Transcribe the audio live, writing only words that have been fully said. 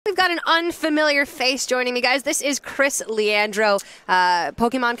got an unfamiliar face joining me, guys. This is Chris Leandro,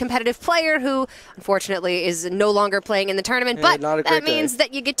 Pokemon competitive player who, unfortunately, is no longer playing in the tournament. But that means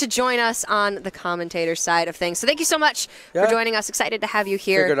that you get to join us on the commentator side of things. So thank you so much for joining us. Excited to have you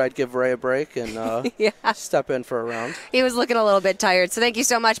here. Figured I'd give Ray a break and step in for a round. He was looking a little bit tired, so thank you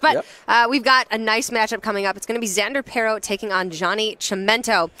so much. But we've got a nice matchup coming up. It's going to be Xander Pero taking on Johnny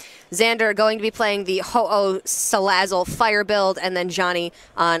Chimento. Xander going to be playing the Ho-Oh Salazzle Fire build, and then Johnny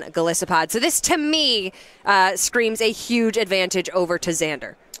on Golisopod. So this, to me, screams a huge advantage over to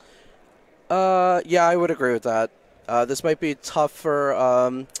Xander. Yeah, I would agree with that. This might be tough for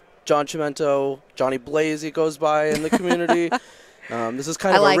John Chimento. Johnny Blaze, he goes by in the community. This is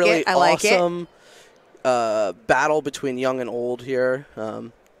kind of a really awesome battle between young and old here.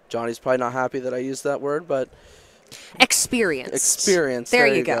 Johnny's probably not happy that I used that word, but... Experience. There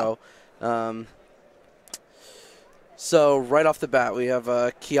you go. So right off the bat, we have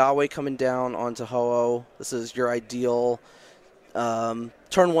Kiawe coming down onto Ho-Oh. This is your ideal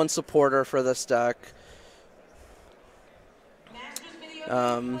turn one supporter for this deck.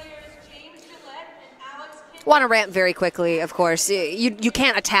 Want to rant very quickly, of course. You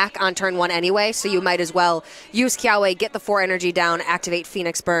can't attack on turn one anyway, so you might as well use Kiawe, get the 4 energy down, activate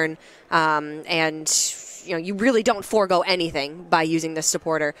Phoenix Burn, and you really don't forego anything by using this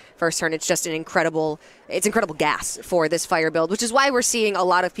supporter first turn. It's just incredible gas for this fire build, which is why we're seeing a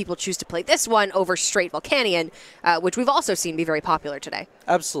lot of people choose to play this one over straight Volcanion, which we've also seen be very popular today.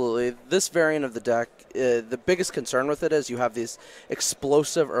 Absolutely. This variant of the deck, the biggest concern with it is you have these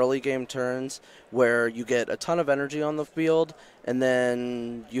explosive early game turns where you get a ton of energy on the field, and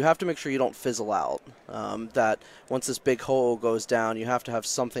then you have to make sure you don't fizzle out. That once this big Ho-Oh goes down, you have to have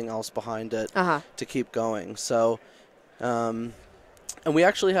something else behind it to keep going. So, and we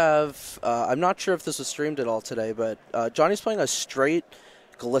actually have, I'm not sure if this was streamed at all today, but Johnny's playing a straight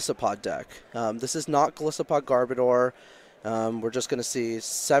Golisopod deck. This is not Golisopod Garbodor. We're just going to see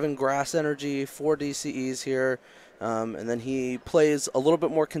 7 grass energy, 4 DCEs here. And then he plays a little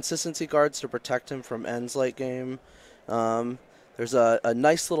bit more consistency guards to protect him from ends late game. There's a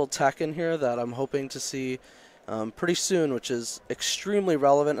nice little tech in here that I'm hoping to see pretty soon, which is extremely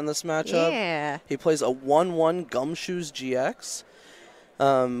relevant in this matchup. Yeah. He plays a 1/1 Gumshoos GX.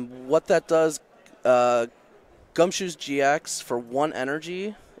 What that does, Gumshoos GX for 1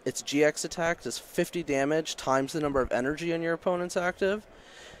 energy, its GX attack does 50 damage times the number of energy in your opponent's active.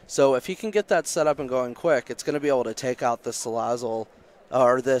 So if he can get that set up and going quick, it's going to be able to take out this Salazzle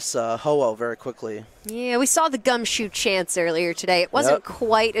or this Ho-Oh very quickly. Yeah, we saw the Gumshoe chance earlier today. It wasn't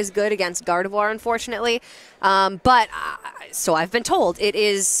quite as good against Gardevoir, unfortunately. But so I've been told it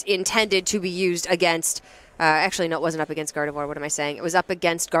is intended to be used against... actually, no, it wasn't up against Gardevoir. What am I saying? It was up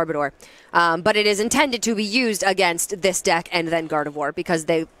against Garbodor. But it is intended to be used against this deck and then Gardevoir because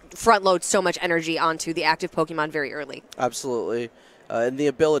they front load so much energy onto the active Pokemon very early. Absolutely. And the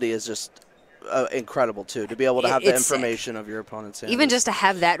ability is just incredible, too, to be able to have the information of your opponent's hand. Even just to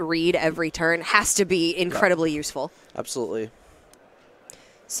have that read every turn has to be incredibly useful. Absolutely.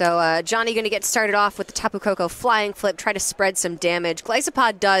 So Johnny going to get started off with the Tapu Koko Flying Flip, try to spread some damage.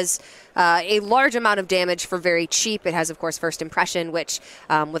 Golisopod does a large amount of damage for very cheap. It has, of course, First Impression, which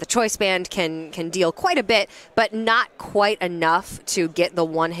with a Choice Band can deal quite a bit, but not quite enough to get the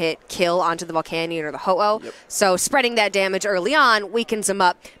one-hit kill onto the Volcanion or the Ho-Oh. So spreading that damage early on weakens them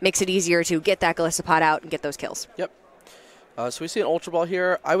up, makes it easier to get that Golisopod out and get those kills. Yep. So we see an Ultra Ball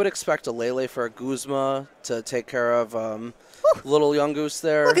here. I would expect a Lele for a Guzma to take care of little Young Goose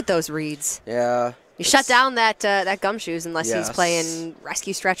there. Look at those reads. Yeah. You shut down that Gumshoes unless he's playing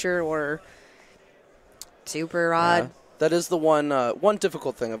Rescue Stretcher or Super Rod. Yeah. That is the one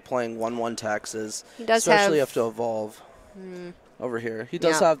difficult thing of playing 1/1 techs is especially have to evolve over here. He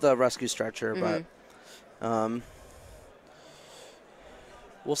does have the Rescue Stretcher, but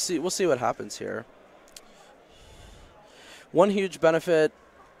we'll see what happens here. One huge benefit,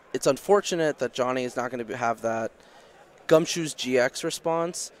 it's unfortunate that Johnny is not going to have that Gumshoos GX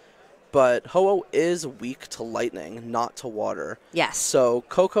response, but Ho-Oh is weak to lightning, not to water. Yes. So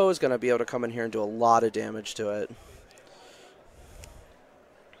Koko is going to be able to come in here and do a lot of damage to it.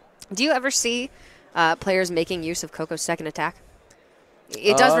 Do you ever see players making use of Koko's second attack?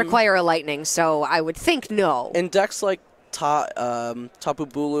 It does require a lightning, so I would think no. In decks like Tapu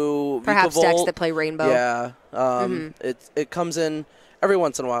Bulu, perhaps Vikavolt, decks that play Rainbow. Yeah. It comes in every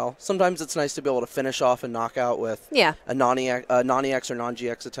once in a while. Sometimes it's nice to be able to finish off and knock out with a non-EX or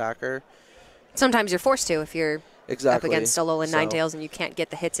non-GX attacker. Sometimes you're forced to if you're up against Alolan Ninetales and you can't get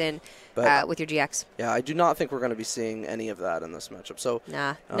the hits in with your GX. Yeah, I do not think we're going to be seeing any of that in this matchup. So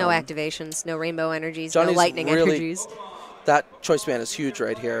no activations, no Rainbow energies, no Lightning energies. that choice band is huge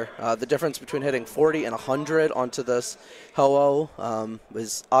right here. The difference between hitting 40 and 100 onto this Ho-Oh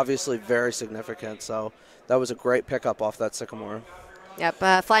is obviously very significant. So that was a great pickup off that Sycamore.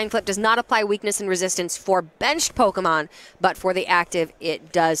 Yep, Flying Flip does not apply weakness and resistance for benched Pokemon, but for the active,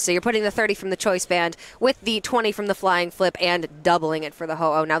 it does. So you're putting the 30 from the Choice Band with the 20 from the Flying Flip and doubling it for the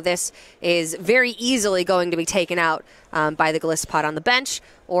Ho-Oh. Now this is very easily going to be taken out by the Golisopod on the bench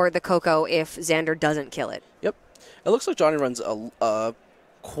or the Koko if Xander doesn't kill it. Yep. It looks like Johnny runs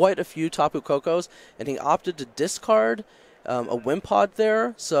quite a few Tapu Kokos, and he opted to discard a Wimpod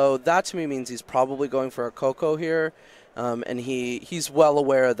there. So that to me means he's probably going for a Koko here. And he's well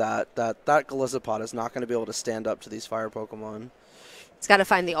aware that Golisopod is not going to be able to stand up to these fire Pokemon. He's got to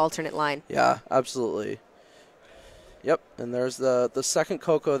find the alternate line. Yeah, absolutely. Yep, and there's the second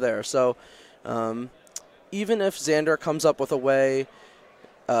Koko there. So even if Xander comes up with a way,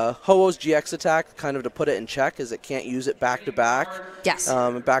 Ho-Oh's GX attack, kind of to put it in check, is it can't use it back-to-back. Yes.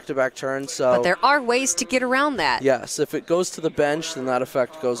 Back-to-back turns. So, but there are ways to get around that. Yes, if it goes to the bench, then that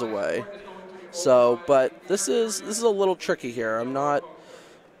effect goes away. So, but this is a little tricky here. I'm not.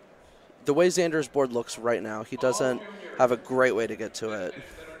 The way Xander's board looks right now, he doesn't have a great way to get to it.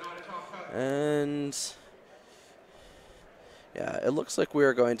 And yeah, it looks like we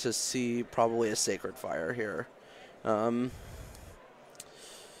are going to see probably a Sacred Fire here.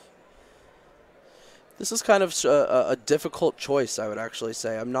 This is kind of a difficult choice, I would actually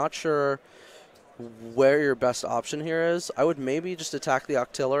say. I'm not sure where your best option here is. I would maybe just attack the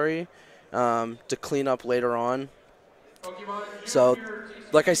Octillery to clean up later on. So,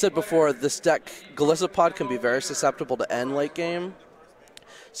 like I said before, this deck, Golisopod, can be very susceptible to end late game.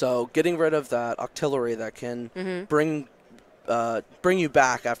 So, getting rid of that Octillery that can bring you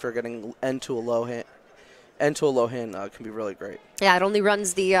back after getting end to a low hand can be really great. Yeah, it only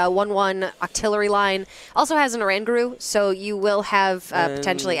runs the 1/1 Octillery line. Also has an Oranguru, so you will have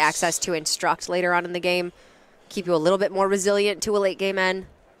potentially access to Instruct later on in the game. Keep you a little bit more resilient to a late game end.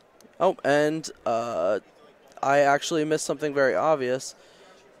 Oh, and I actually missed something very obvious.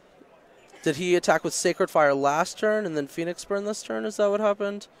 Did he attack with Sacred Fire last turn and then Phoenix Burn this turn? Is that what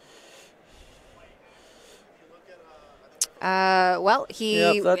happened? Well,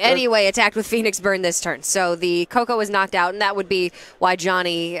 he anyway attacked with Phoenix Burn this turn. So the Koko was knocked out, and that would be why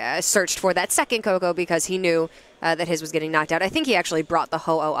Johnny searched for that second Koko, because he knew that his was getting knocked out. I think he actually brought the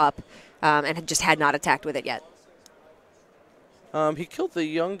Ho-Oh up and just had not attacked with it yet. He killed the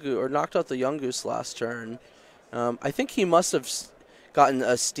Yungoos, or knocked out the Yungoos last turn. I think he must have gotten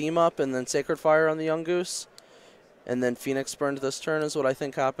a Steam Up and then Sacred Fire on the Yungoos, and then Phoenix Burned this turn is what I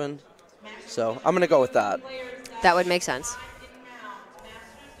think happened. So I'm going to go with that. That would make sense.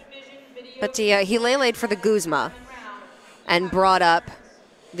 But he Lele'd for the Guzma and brought up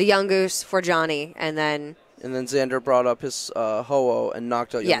the Yungoos for Johnny, and then Xander brought up his Ho-Oh and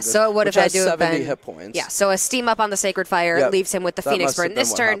knocked out Yungoos. Yeah, so it would have had to have 70 been hit points. Yeah, so a Steam Up on the Sacred Fire leaves him with the Phoenix Burn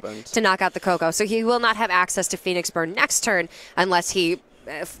this turn to knock out the Koko. So he will not have access to Phoenix Burn next turn unless he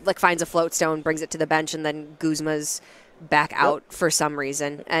finds a Float Stone, brings it to the bench, and then Guzma's back out for some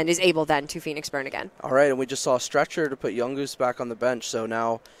reason and is able then to Phoenix Burn again. All right, and we just saw a Stretcher to put Yungoos back on the bench, so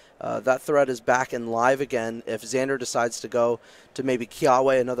now that threat is back and live again if Xander decides to go to maybe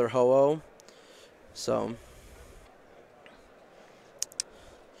Kiawe another Ho-Oh. So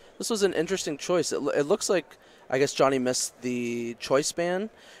this was an interesting choice. It looks like, I guess, Johnny missed the choice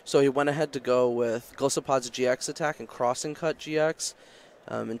band, so he went ahead to go with Golisopod's GX attack and Crossing Cut GX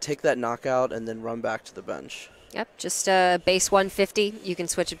and take that knockout and then run back to the bench. Yep, just base 150. You can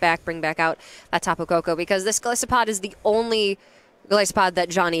switch it back, bring back out that Tapu Koko, because this Golisopod is the only Golisopod that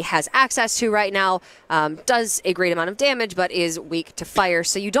Johnny has access to right now. Does a great amount of damage, but is weak to fire,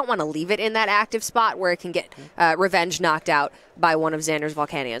 so you don't want to leave it in that active spot where it can get revenge knocked out by one of Xander's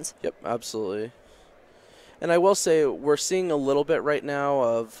Volcanions. Yep, absolutely. And I will say we're seeing a little bit right now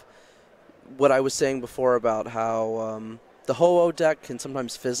of what I was saying before about how the Ho-Oh deck can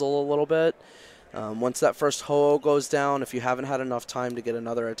sometimes fizzle a little bit. Once that first Ho-Oh goes down, if you haven't had enough time to get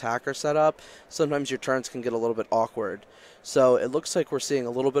another attacker set up, sometimes your turns can get a little bit awkward. So it looks like we're seeing a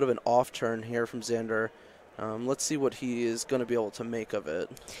little bit of an off turn here from Xander. Let's see what he is going to be able to make of it.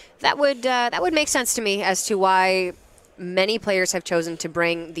 That would make sense to me as to why many players have chosen to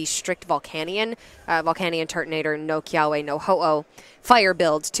bring the strict Volcanion, Volcanion Turtonator, no Kiawe, no Ho-Oh fire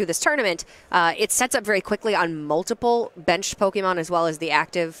build to this tournament. It sets up very quickly on multiple benched Pokemon as well as the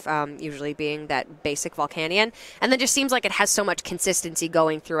active, usually being that basic Volcanion. And then just seems like it has so much consistency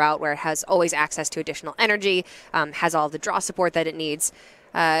going throughout, where it has always access to additional energy, has all the draw support that it needs.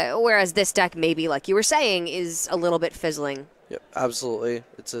 Whereas this deck, maybe, like you were saying, is a little bit fizzling. Yep, absolutely.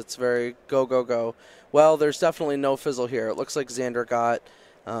 It's very go, go, go. Well, there's definitely no fizzle here. It looks like Xander got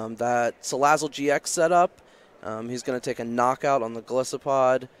that Salazzle GX set up. He's going to take a knockout on the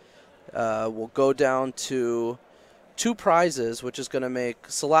Golisopod. We'll go down to 2 prizes, which is going to make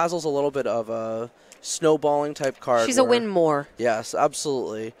Salazzle's a little bit of a snowballing type card. She's a win more. Yes,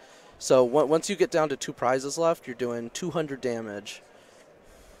 absolutely. So once you get down to 2 prizes left, you're doing 200 damage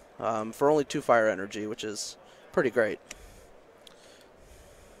for only 2 fire energy, which is pretty great.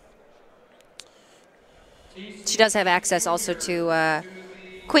 She does have access also to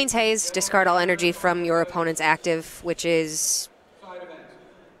Queen's Haze, discard all energy from your opponent's active, which is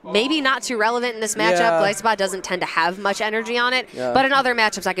maybe not too relevant in this matchup. Yeah. Golisopod doesn't tend to have much energy on it, but in other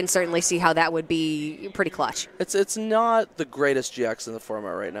matchups I can certainly see how that would be pretty clutch. It's not the greatest GX in the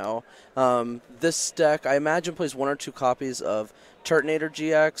format right now. This deck, I imagine, plays 1 or 2 copies of Turtonator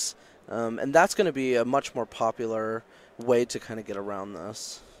GX, and that's going to be a much more popular way to kind of get around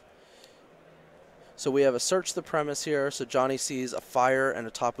this. So we have a Search the Premise here. So Johnny sees a Fire and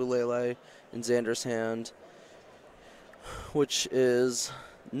a Tapu Lele in Xander's hand, which is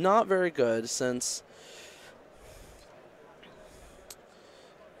not very good since,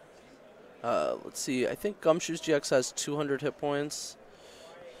 let's see, I think Gumshoe's GX has 200 hit points.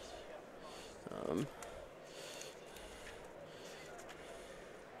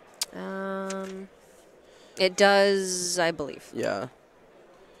 It does, I believe. Yeah.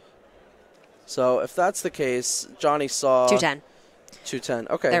 So if that's the case, Johnny saw 210.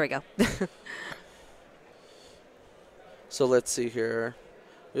 210. Okay. There we go. So let's see here.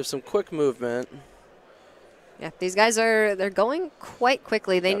 We have some quick movement. Yeah, these guys they're going quite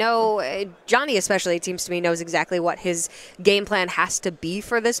quickly. They know, Johnny especially, it seems to me, knows exactly what his game plan has to be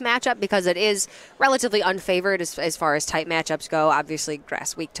for this matchup because it is relatively unfavored as far as type matchups go. Obviously,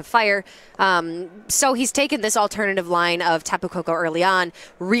 grass weak to fire. So he's taken this alternative line of Tapu Koko early on,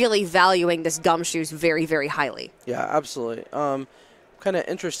 really valuing this Gumshoes very, very highly. Yeah, absolutely. Kind of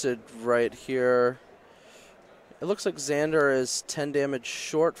interested right here. It looks like Xander is 10 damage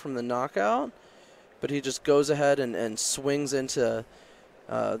short from the knockout, but he just goes ahead and swings into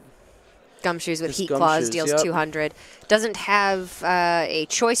Gumshoes with Heat Claws, deals 200. Doesn't have a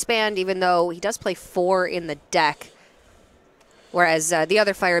choice band, even though he does play 4 in the deck, whereas the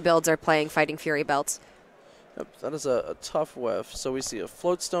other fire builds are playing Fighting Fury belts. Yep, that is a tough whiff. So we see a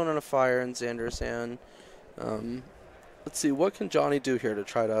Floatstone and a Fire in Xander's hand. Let's see, what can Johnny do here to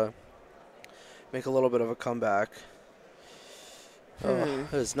try to make a little bit of a comeback?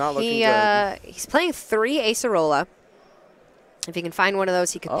 It's not looking good. He's playing 3 Acerola. If he can find one of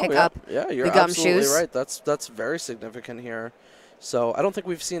those, he could pick up you're the Gumshoes. absolutely right. That's very significant here. So I don't think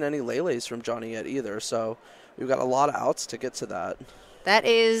we've seen any Lele's from Johnny yet either. So we've got a lot of outs to get to that.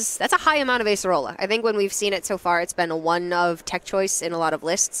 That's a high amount of Acerola. I think when we've seen it so far, it's been a 1 of tech choice in a lot of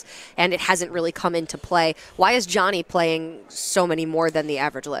lists, and it hasn't really come into play. Why is Johnny playing so many more than the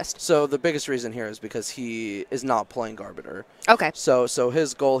average list? So the biggest reason here is because he is not playing Garbiter. Okay. So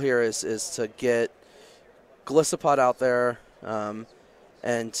his goal here is to get Golisopod out there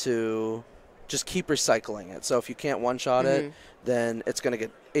and to just keep recycling it. So if you can't one-shot it, then it's going to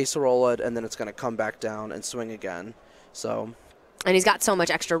get Acerola, and then it's going to come back down and swing again. So... And he's got so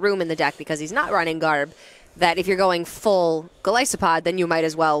much extra room in the deck because he's not running Garb that if you're going full Golisopod, then you might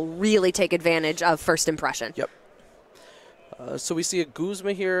as well really take advantage of first impression. Yep. So we see a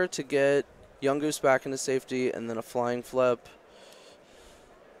Guzma here to get Yungoos back into safety, and then a Flying Flip.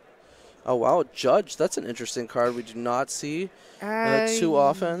 Oh, wow, Judge. That's an interesting card we do not see too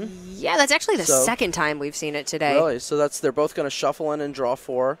often. Yeah, that's actually the second time we've seen it today. Really? So they're both going to shuffle in and draw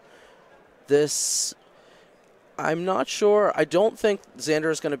 4. This... I'm not sure. I don't think Xander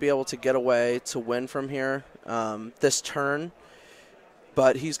is going to be able to get away to win from here this turn,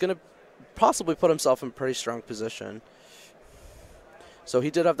 but he's going to possibly put himself in a pretty strong position. So he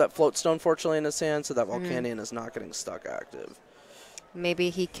did have that Floatstone, fortunately, in his hand, so that Volcanion is not getting stuck active.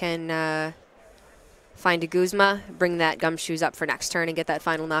 Maybe he can find a Guzma, bring that Gumshoes up for next turn, and get that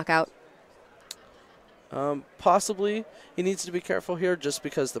final knockout. Possibly. He needs to be careful here just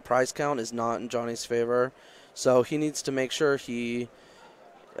because the prize count is not in Johnny's favor. So he needs to make sure he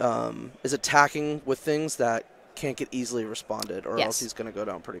is attacking with things that can't get easily responded, or else he's going to go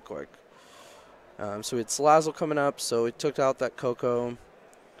down pretty quick. So we had Salazzle coming up, so he took out that Coco.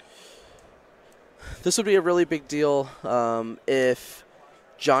 This would be a really big deal if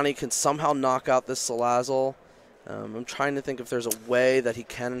Johnny can somehow knock out this Salazzle. I'm trying to think if there's a way that he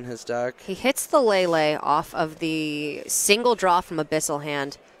can in his deck. He hits the Lele off of the single draw from Abyssal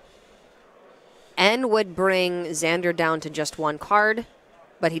Hand and would bring Xander down to just 1 card,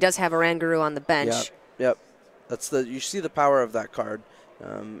 but he does have Oranguru on the bench. Yep. You see the power of that card.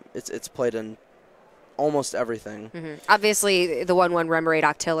 It's played in almost everything. Obviously, the 1/1 Remoraid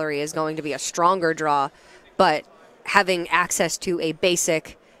Octillery is going to be a stronger draw, but having access to a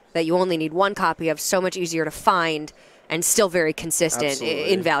basic that you only need one copy of, so much easier to find and still very consistent,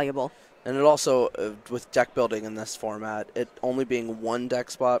 invaluable. And it also, with deck building in this format, it only being one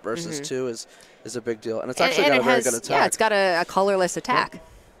deck spot versus two is a big deal. And it's actually got a very good attack. Yeah, it's got a colorless attack. Yep.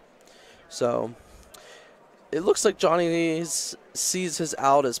 So it looks like Johnny sees his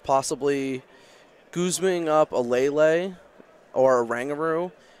out as possibly Guzming up a Lele or a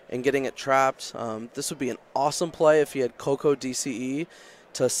Rangaroo and getting it trapped. This would be an awesome play if he had Coco DCE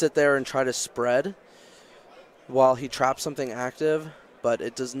to sit there and try to spread while he traps something active, but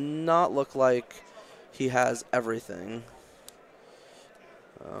it does not look like he has everything.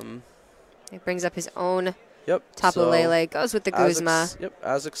 He brings up his own Yep. Tapu Lele, goes with the Guzma. Yep,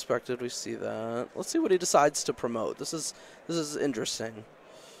 as expected, we see that. Let's see what he decides to promote. This is interesting.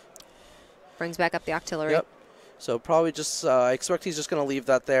 Brings back up the Octillery. Yep. So probably just, I expect he's just going to leave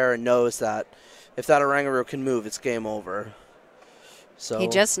that there and knows that if that Oranguru can move, it's game over. So he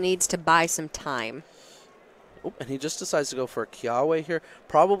just needs to buy some time. Oh, and he just decides to go for a Kiawe here.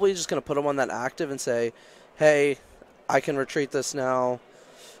 Probably just going to put him on that active and say, hey, I can retreat this now.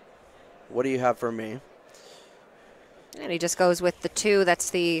 What do you have for me? And he just goes with the 2. That's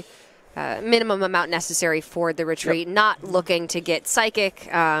the minimum amount necessary for the retreat. Yep. Not looking to get Psychic,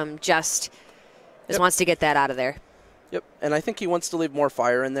 just wants to get that out of there. Yep, and I think he wants to leave more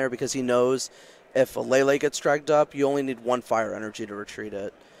fire in there because he knows if a Lele gets dragged up, you only need 1 fire energy to retreat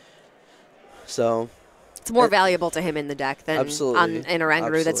it. So it's more valuable to him in the deck than in a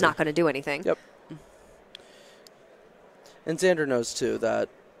Rangaroo that's not going to do anything. Yep. And Xander knows, too, that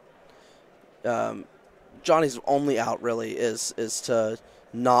Johnny's only out, really, is to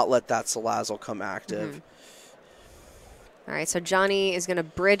not let that Salazzle come active. All right, so Johnny is going to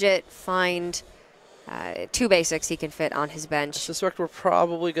bridge it, find 2 basics he can fit on his bench. I suspect we're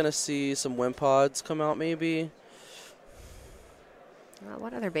probably going to see some Wimpods come out, maybe.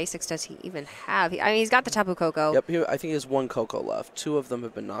 What other basics does he even have? I mean, he's got the Tapu Koko. Yep, I think he has 1 Koko left. 2 of them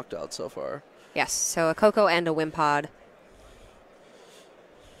have been knocked out so far. Yes, so a Koko and a Wimpod.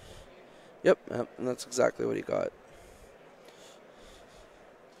 Yep, and that's exactly what he got.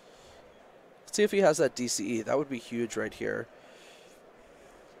 Let's see if he has that DCE. That would be huge right here.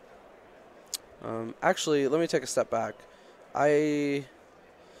 Actually, let me take a step back. I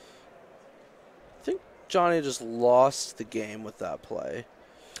think Johnny just lost the game with that play.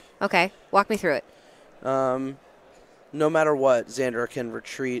 Okay, walk me through it. No matter what, Xander can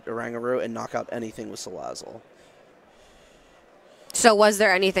retreat Oranguru and knock out anything with Salazzle. So was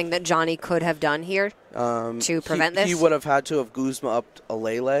there anything that Johnny could have done here to prevent this? He would have had to have Guzma up a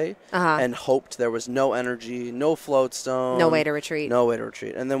Lele and hoped there was no energy, no float stone. No way to retreat. No way to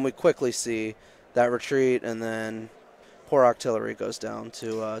retreat. And then we quickly see that retreat, and then poor Octillery goes down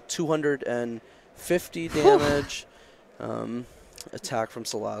to 250 damage attack from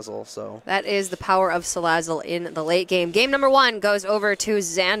Salazzle. So that is the power of Salazzle in the late game. Game number 1 goes over to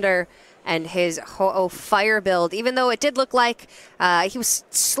Xander and his Ho-Oh fire build, even though it did look like he was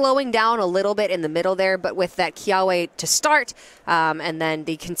slowing down a little bit in the middle there, but with that Kiawe to start, and then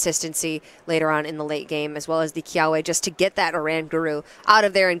the consistency later on in the late game, as well as the Kiawe just to get that Oranguru out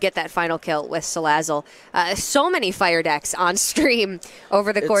of there and get that final kill with Salazzle. So many fire decks on stream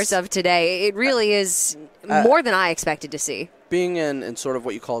over the course of today. It really is more than I expected to see. Being in sort of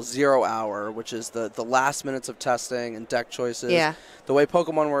what you call 0 hour, which is the last minutes of testing and deck choices. Yeah. The way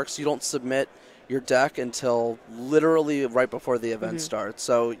Pokemon works, you don't submit your deck until literally right before the event starts.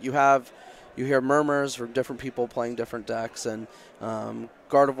 So you hear murmurs from different people playing different decks, and Gardevoir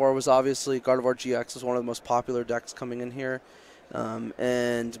GX is one of the most popular decks coming in here. And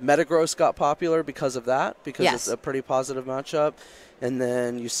Metagross got popular because of that, because it's a pretty positive matchup. And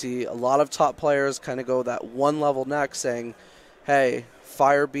then you see a lot of top players kind of go that one level next, saying, hey,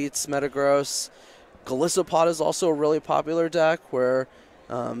 Fire beats Metagross. Golisopod is also a really popular deck where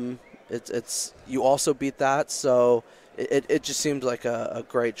you also beat that, so it just seemed like a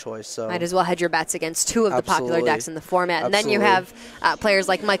great choice. So might as well hedge your bets against 2 of the popular decks in the format. And then you have players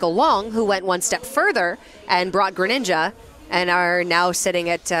like Michael Long, who went one step further and brought Greninja, and are now sitting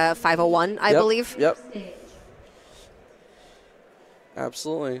at 501, I believe. Yep.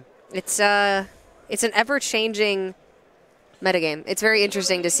 Absolutely. It's an ever-changing metagame. It's very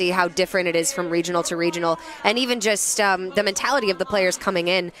interesting to see how different it is from regional to regional, and even just the mentality of the players coming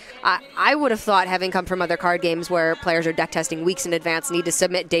in. I would have thought, having come from other card games where players are deck testing weeks in advance, need to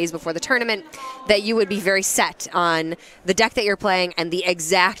submit days before the tournament, that you would be very set on the deck that you're playing and the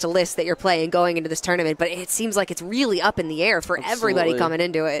exact list that you're playing going into this tournament. But it seems like it's really up in the air for everybody coming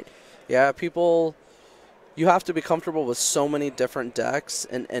into it. Yeah, people you have to be comfortable with so many different decks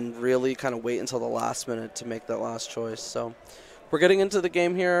and really kind of wait until the last minute to make that last choice. So we're getting into the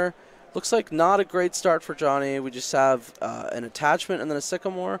game here. Looks like not a great start for Johnny. We just have an attachment and then a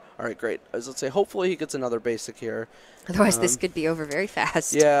Sycamore. All right, great. As let's say, hopefully he gets another basic here. Otherwise, this could be over very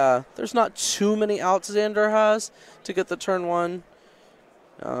fast. Yeah, there's not too many outs Xander has to get the turn 1.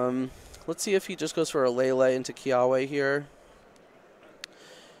 Let's see if he just goes for a Lele into Kiawe here.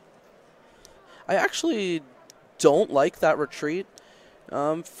 I actually don't like that retreat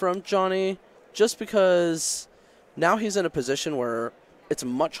from Johnny, just because now he's in a position where it's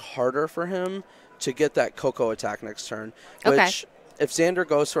much harder for him to get that Coco attack next turn. Okay. Which, if Xander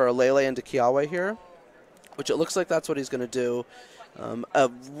goes for a Lele into Kiawe here, which it looks like that's what he's going to do, a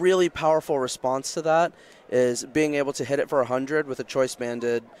really powerful response to that is being able to hit it for 100 with a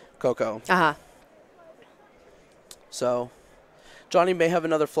choice-banded Coco. Uh-huh. So Johnny may have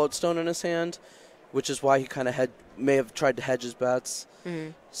another Floatstone in his hand, which is why he kind of may have tried to hedge his bets.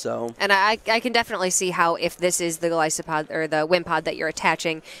 Mm-hmm. So, and I can definitely see how, if this is the Golisopod or the Wimpod that you're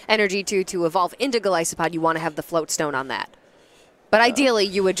attaching energy to evolve into Golisopod, you want to have the Floatstone on that. But ideally,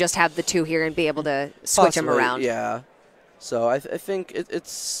 you would just have the 2 here and be able to switch them around. Yeah. So I think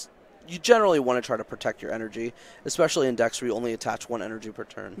it's you generally want to try to protect your energy, especially in decks where you only attach 1 energy per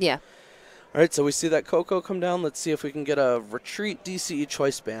turn. Yeah. All right, so we see that Coco come down. Let's see if we can get a retreat DCE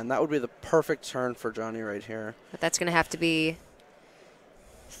choice band. That would be the perfect turn for Johnny right here. But that's going to have to be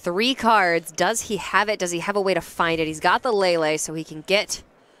 3 cards. Does he have it? Does he have a way to find it? He's got the Lele, so he can get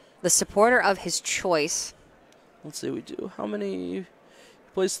the supporter of his choice. Let's see, we do. How many? He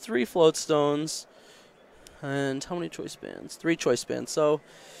plays 3 Floatstones. And how many choice bands? 3 choice bands. So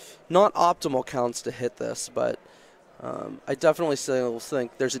not optimal counts to hit this, but I definitely still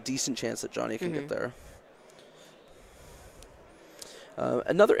think there's a decent chance that Johnny can get there.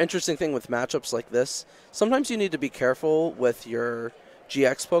 Another interesting thing with matchups like this, sometimes you need to be careful with your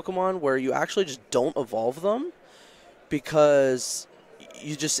GX Pokemon where you actually just don't evolve them, because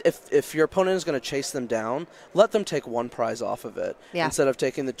you just if your opponent is going to chase them down, let them take 1 prize off of it instead of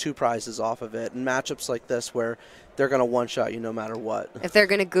taking the 2 prizes off of it. And matchups like this where they're going to one-shot you no matter what. If they're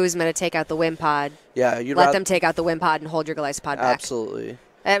going to Guzma to take out the Wimpod, let them take out the Wimpod and hold your Golisopod back. Absolutely.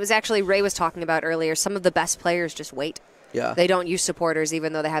 It was actually Ray was talking about earlier, some of the best players just wait. Yeah. They don't use supporters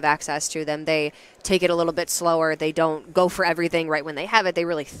even though they have access to them. They take it a little bit slower. They don't go for everything right when they have it. They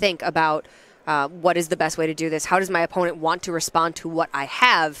really think about what is the best way to do this? How does my opponent want to respond to what I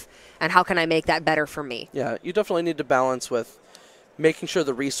have, and how can I make that better for me? Yeah, you definitely need to balance with making sure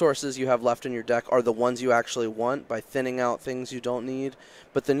the resources you have left in your deck are the ones you actually want by thinning out things you don't need,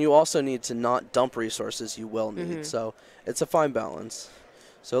 but then you also need to not dump resources you will need. So it's a fine balance.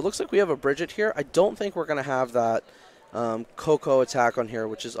 So it looks like we have a Bridget here. I don't think we're going to have that Coco attack on here,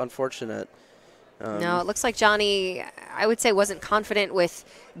 which is unfortunate. No, it looks like Johnny, I would say, wasn't confident with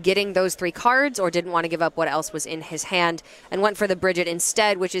getting those 3 cards or didn't want to give up what else was in his hand and went for the Bridget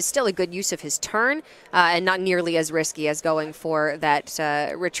instead, which is still a good use of his turn and not nearly as risky as going for that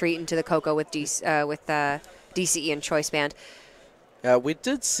retreat into the Coco with DCE and Choice Band. Yeah, we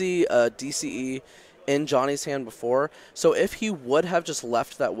did see DCE in Johnny's hand before, so if he would have just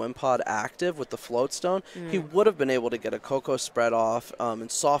left that Wimpod active with the Floatstone, he would have been able to get a Coco spread off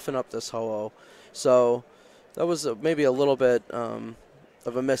and soften up this Ho-Oh. So that was maybe a little bit of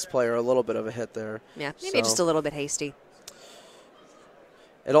a misplay or a little bit of a hit there. Yeah, maybe just a little bit hasty.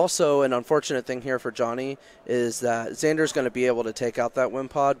 It also, an unfortunate thing here for Johnny is that Xander's going to be able to take out that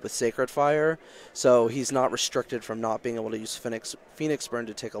Wimpod with Sacred Fire, so he's not restricted from not being able to use Phoenix Burn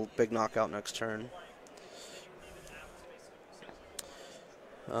to take a big knockout next turn.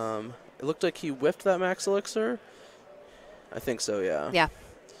 It looked like he whiffed that Max Elixir. I think so, yeah. Yeah,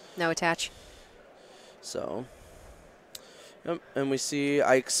 no attach. So, yep, and we see,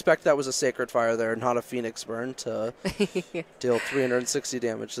 I expect that was a Sacred Fire there, not a Phoenix Burn to deal 360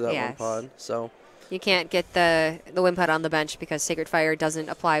 damage to that Wimpod. So you can't get the Wimpod on the bench because Sacred Fire doesn't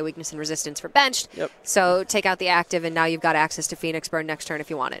apply weakness and resistance for benched. Yep. So take out the active, and now you've got access to Phoenix Burn next turn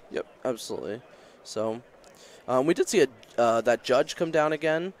if you want it. Yep, absolutely. So we did see that Judge come down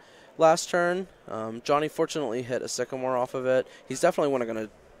again last turn. Johnny fortunately hit a Sycamore off of it. He's definitely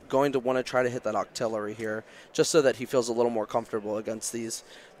going to want to try to hit that Octillery here, just so that he feels a little more comfortable against these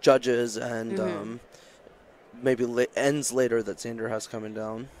judges and maybe ends later that Xander has coming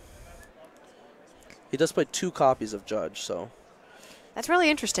down. He does play 2 copies of Judge, so. That's really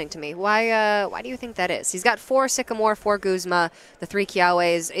interesting to me. Why do you think that is? He's got 4 Sycamore, 4 Guzma, the 3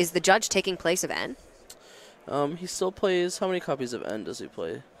 Kiawes. Is the Judge taking place of N? He still plays, how many copies of N does he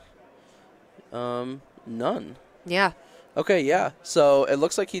play? None. Yeah. Okay, yeah. So it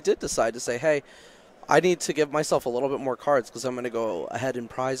looks like he did decide to say, hey, I need to give myself a little bit more cards because I'm going to go ahead in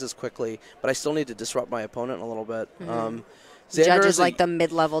prizes quickly, but I still need to disrupt my opponent a little bit. Xander is like the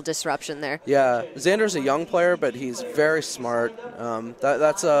mid-level disruption there. Yeah, Xander's a young player, but he's very smart.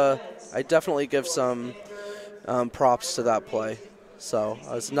 I definitely give some props to that play. So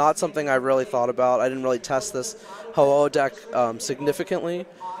it's not something I really thought about. I didn't really test this Ho-Oh deck significantly,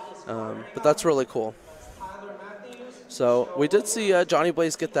 but that's really cool. So we did see Johnny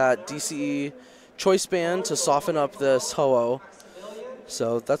Blaze get that DCE choice band to soften up this Ho-Oh.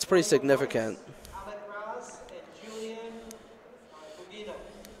 So that's pretty significant.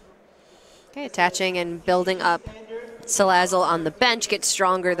 Okay, attaching and building up Salazzle on the bench gets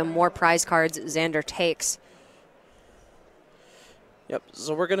stronger the more prize cards Xander takes. Yep,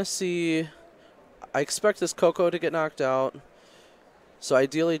 so we're going to see, I expect this Coco to get knocked out. So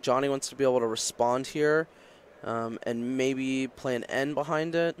ideally, Johnny wants to be able to respond here and maybe play an N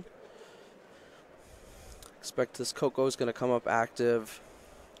behind it. Expect this Coco is going to come up active.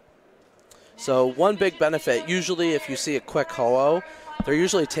 So one big benefit, usually if you see a quick Ho-Oh, they're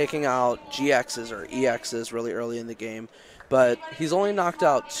usually taking out GXs or EXs really early in the game. But he's only knocked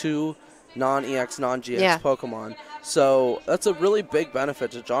out 2 non-EX, non-GX Pokemon. So that's a really big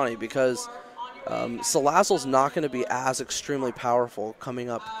benefit to Johnny because Salazzle's not going to be as extremely powerful coming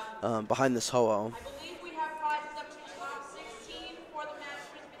up behind this Ho-Oh.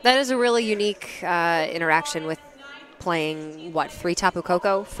 That is a really unique interaction with playing, 3 Tapu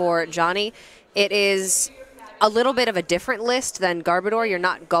Koko for Johnny. It is a little bit of a different list than Garbodor. You're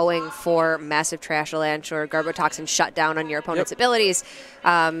not going for Massive Trash Avalanche or Garbotoxin shutdown on your opponent's abilities,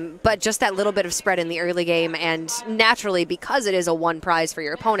 but just that little bit of spread in the early game, and naturally, because it is a 1 prize for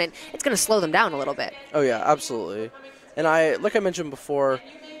your opponent, it's going to slow them down a little bit. Oh yeah, absolutely. And like I mentioned before,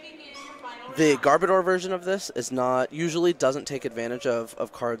 the Garbodor version of this usually doesn't take advantage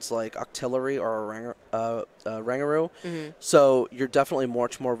of cards like Octillery or Rangaroo. So you're definitely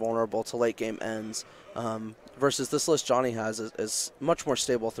much more vulnerable to late game ends. Versus this list Johnny has is much more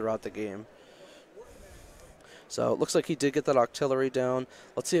stable throughout the game. So it looks like he did get that Octillery down.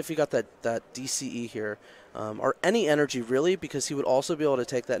 Let's see if he got that DCE here. Or any energy, really, because he would also be able to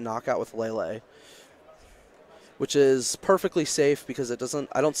take that knockout with Lele, which is perfectly safe because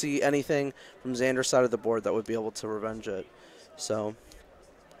I don't see anything from Xander's side of the board that would be able to revenge it. So,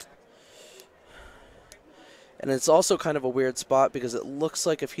 and it's also kind of a weird spot because it looks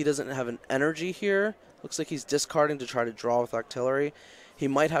like if he doesn't have an energy here, looks like he's discarding to try to draw with Octillery. He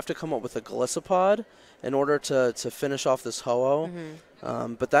might have to come up with a Golisopod in order to finish off this Ho-Oh.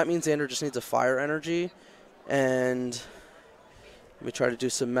 But that means Xander just needs a Fire Energy. And let me try to do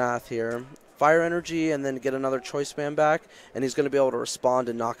some math here. Fire Energy and then get another Choice Band back. And he's going to be able to respond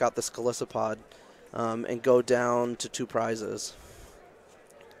and knock out this Golisopod and go down to 2 prizes.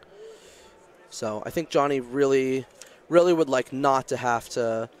 So I think Johnny really would like not to have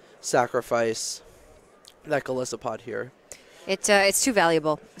to sacrifice that Golisopod here. It's too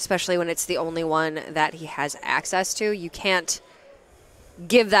valuable, especially when it's the only one that he has access to. You can't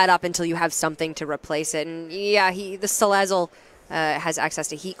give that up until you have something to replace it. And yeah, the Salazzle has access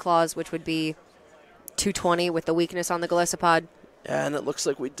to Heat Claws, which would be 220 with the weakness on the Golisopod. Yeah, and it looks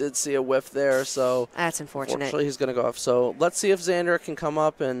like we did see a whiff there, so that's unfortunate. Unfortunately, he's going to go off. So let's see if Xander can come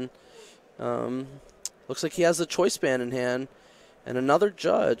up, and looks like he has the Choice Band in hand. And another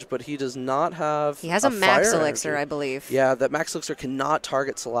Judge, but he does not have He has a Max Elixir, I believe. Yeah, that Max Elixir cannot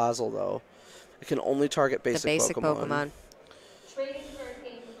target Salazzle, though. It can only target basic Pokemon.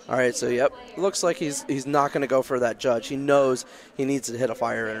 All right, so yep. Looks like he's not going to go for that Judge. He knows he needs to hit a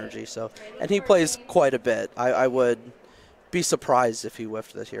Fire Energy. And he plays quite a bit. I would be surprised if he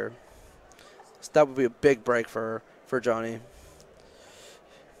whiffed it here. So that would be a big break for Johnny.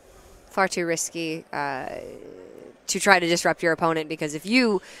 Far too risky to try to disrupt your opponent, because if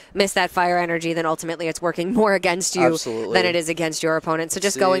you miss that Fire Energy, then ultimately it's working more against you than it is against your opponent. So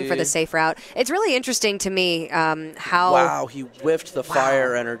just going for the safe route. It's really interesting to me how... Wow, he whiffed the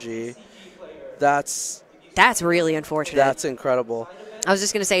Fire Energy. That's really unfortunate. That's incredible. I was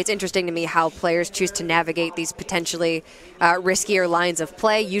just going to say, it's interesting to me how players choose to navigate these potentially riskier lines of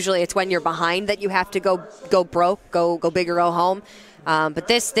play. Usually it's when you're behind that you have to go broke, go big or go home. But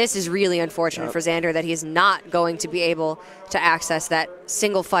this is really unfortunate for Xander, that he's not going to be able to access that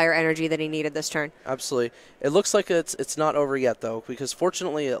single Fire Energy that he needed this turn. Absolutely. It looks like it's not over yet, though, because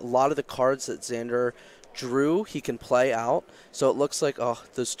fortunately a lot of the cards that Xander drew, he can play out. So it looks like,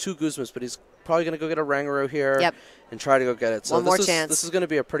 there's 2 Guzmas, but he's probably going to go get a Rangaroo here and try to go get it. So One more chance. This is going to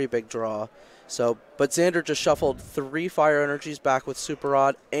be a pretty big draw. So, but Xander just shuffled 3 Fire Energies back with Super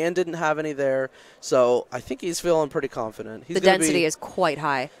Rod and didn't have any there. So I think he's feeling pretty confident. The density is quite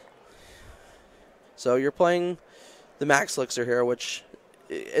high. So you're playing the Max Elixir here, which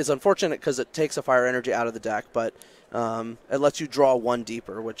is unfortunate because it takes a fire energy out of the deck, but it lets you draw one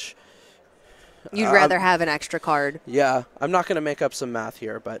deeper, which... You'd rather have an extra card. Yeah, I'm not going to make up some math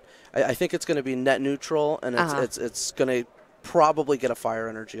here, but I think it's going to be net neutral, and it's going to probably get a fire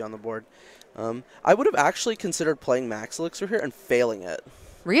energy on the board. I would have actually considered playing Max Elixir here and failing it.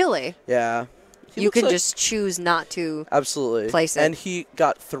 Really? Yeah. You can just choose not to place it. And he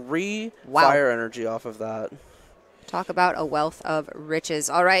got 3 fire energy off of that. Talk about a wealth of riches.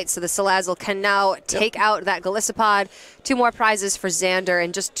 All right, so the Salazzle can now take out that Golisopod. 2 more prizes for Xander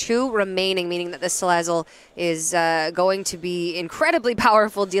and just 2 remaining, meaning that the Salazzle is going to be incredibly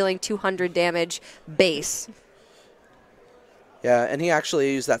powerful, dealing 200 damage base. Yeah, and he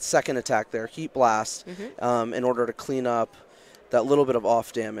actually used that second attack there, Heat Blast, in order to clean up that little bit of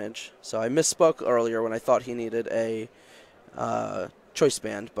off damage. So I misspoke earlier when I thought he needed a choice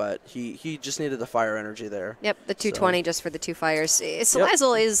band, but he just needed the fire energy there. Yep, the 220 just for the 2 fires.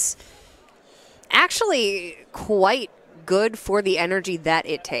 Salazzle is actually quite good for the energy that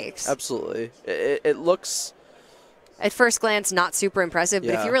it takes. Absolutely. It looks... At first glance, not super impressive,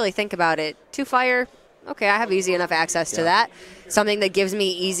 but if you really think about it, 2 fire, okay, I have easy enough access to that. Something that gives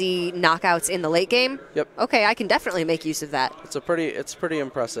me easy knockouts in the late game. Yep. Okay, I can definitely make use of that. It's pretty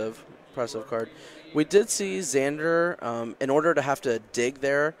impressive card. We did see Xander, in order to have to dig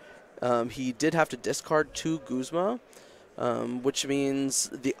there, he did have to discard 2 Guzma, which means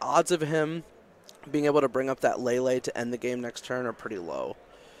the odds of him being able to bring up that Lele to end the game next turn are pretty low.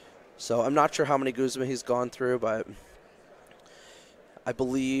 So I'm not sure how many Guzma he's gone through, but I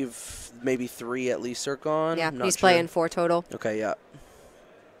believe maybe 3 at least are gone. Yeah, he's playing 4 total. Okay, yeah.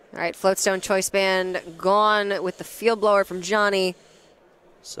 All right, Floatstone Choice Band gone with the Field Blower from Johnny.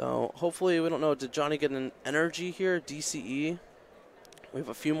 So hopefully, we don't know, did Johnny get an energy here, DCE? We have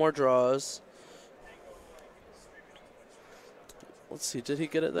a few more draws. Let's see, did he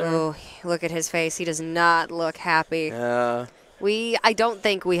get it there? Oh, look at his face. He does not look happy. Yeah. I don't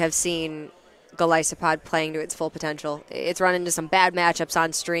think we have seen Golisopod playing to its full potential. It's run into some bad matchups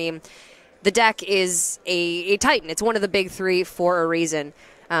on stream. The deck is a Titan. It's one of the big 3 for a reason.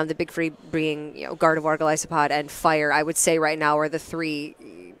 The big 3 being, Gardevoir, Golisopod, and Fire, I would say right now are the 3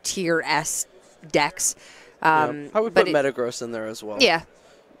 tier S decks. I would put Metagross in there as well. Yeah,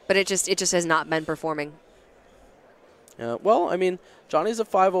 but it just has not been performing. Yeah, well, I mean, Johnny's a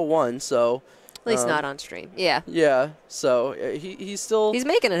 501, so... At least not on stream. Yeah. Yeah, so he's still... He's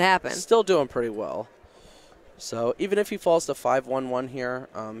making it happen. Still doing pretty well. So even if he falls to 5-1-1 here,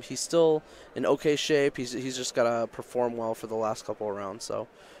 he's still in okay shape. He's just got to perform well for the last couple of rounds. So,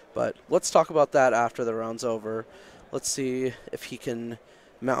 but let's talk about that after the round's over. Let's see if he can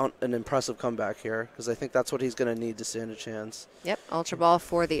mount an impressive comeback here, because I think that's what he's going to need to stand a chance. Yep, Ultra Ball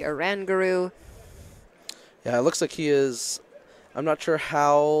for the Oranguru. Yeah, it looks like he is... I'm not sure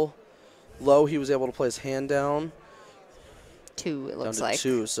how low he was able to play his hand down. 2, it looks down to like.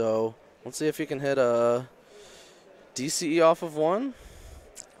 2, so let's see if he can hit a DCE off of 1.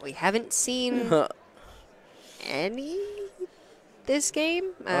 We haven't seen any this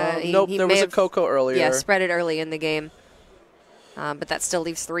game. Nope, there was a Coco earlier. Yeah, spread it early in the game. But that still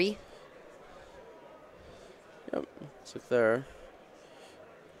leaves 3. Yep, it's like there.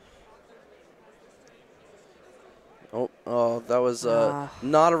 Oh, that was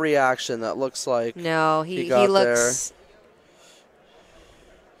not a reaction. That looks like no, he looks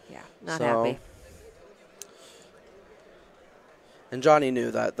not happy. And Johnny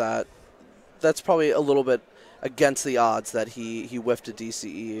knew that's probably a little bit against the odds that he whiffed a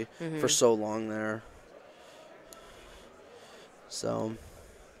DCE for so long there. So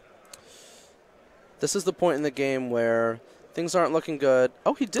this is the point in the game where things aren't looking good.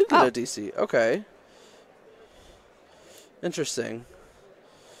 Oh, he did get a DC. Okay. Interesting.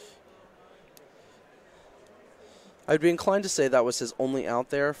 I'd be inclined to say that was his only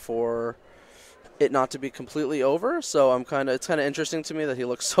out there for it not to be completely over. So it's kind of interesting to me that he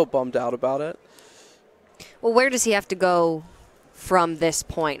looks so bummed out about it. Well, where does he have to go from this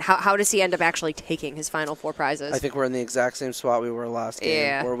point? How does he end up actually taking his final 4 prizes? I think we're in the exact same spot we were last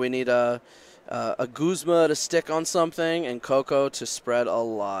game, where we need a Guzma to stick on something and Coco to spread a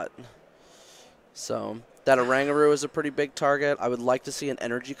lot. So that Oranguru is a pretty big target. I would like to see an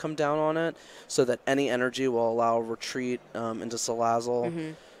energy come down on it so that any energy will allow a retreat into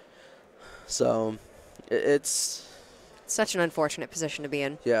Salazzle. So it's such an unfortunate position to be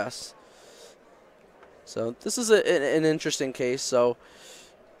in. Yes. So this is an interesting case. So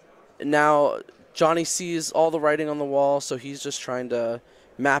now Johnny sees all the writing on the wall, so he's just trying to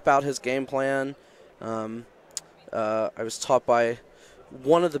map out his game plan. I was taught by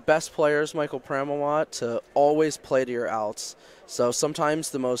one of the best players, Michael Pramawat, to always play to your outs. So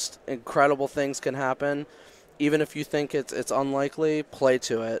sometimes the most incredible things can happen. Even if you think it's unlikely, play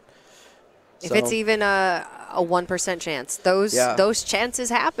to it. If it's even a 1% chance, those chances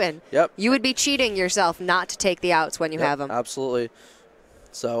happen. Yep. You would be cheating yourself not to take the outs when you have them. Absolutely.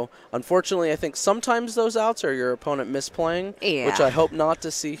 So, unfortunately, I think sometimes those outs are your opponent misplaying, which I hope not to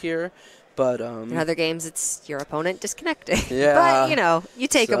see here. But in other games, it's your opponent disconnecting. Yeah. But, you know, you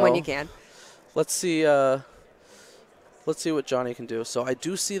take them when you can. Let's see what Johnny can do. So I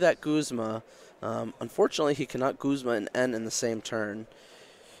do see that Guzma. Unfortunately, he cannot Guzma and N in the same turn.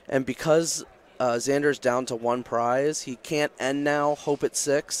 And because Xander's down to 1 prize, he can't end now, hope at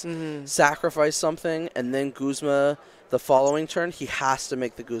 6, sacrifice something, and then Guzma the following turn. He has to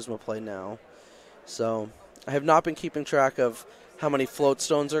make the Guzma play now. So I have not been keeping track of how many float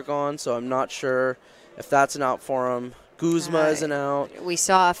stones are gone, so I'm not sure if that's an out for him. Guzma is an out. We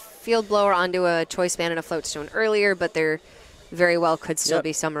saw a field blower onto a choice man and a float stone earlier, but there very well could still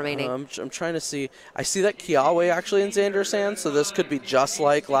be some remaining. I'm trying to see. I see that Kiawe actually in Xander's hand, so this could be just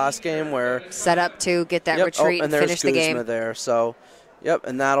like last game where set up to get that retreat and finish the game. Guzma there. So,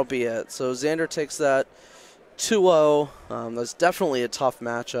 and that'll be it. So Xander takes that 2-0. That's definitely a tough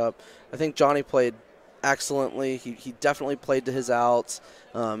matchup. I think Johnny played excellently. He definitely played to his outs.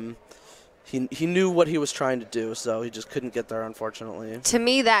 He knew what he was trying to do, so he just couldn't get there, unfortunately. To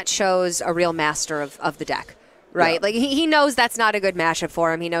me, that shows a real master of the deck. Right? Yeah. Like, he knows that's not a good matchup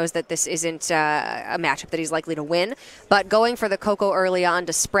for him. He knows that this isn't a matchup that he's likely to win. But going for the Coco early on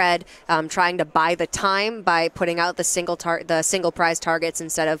to spread, trying to buy the time by putting out the single prize targets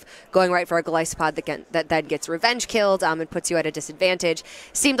instead of going right for a Golisopod that then gets revenge killed and puts you at a disadvantage,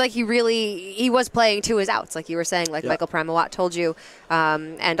 seemed like he was playing to his outs, like you were saying, like Michael Pramawat told you.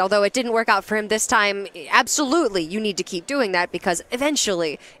 And although it didn't work out for him this time, absolutely you need to keep doing that because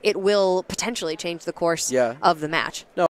eventually it will potentially change the course of the match. No.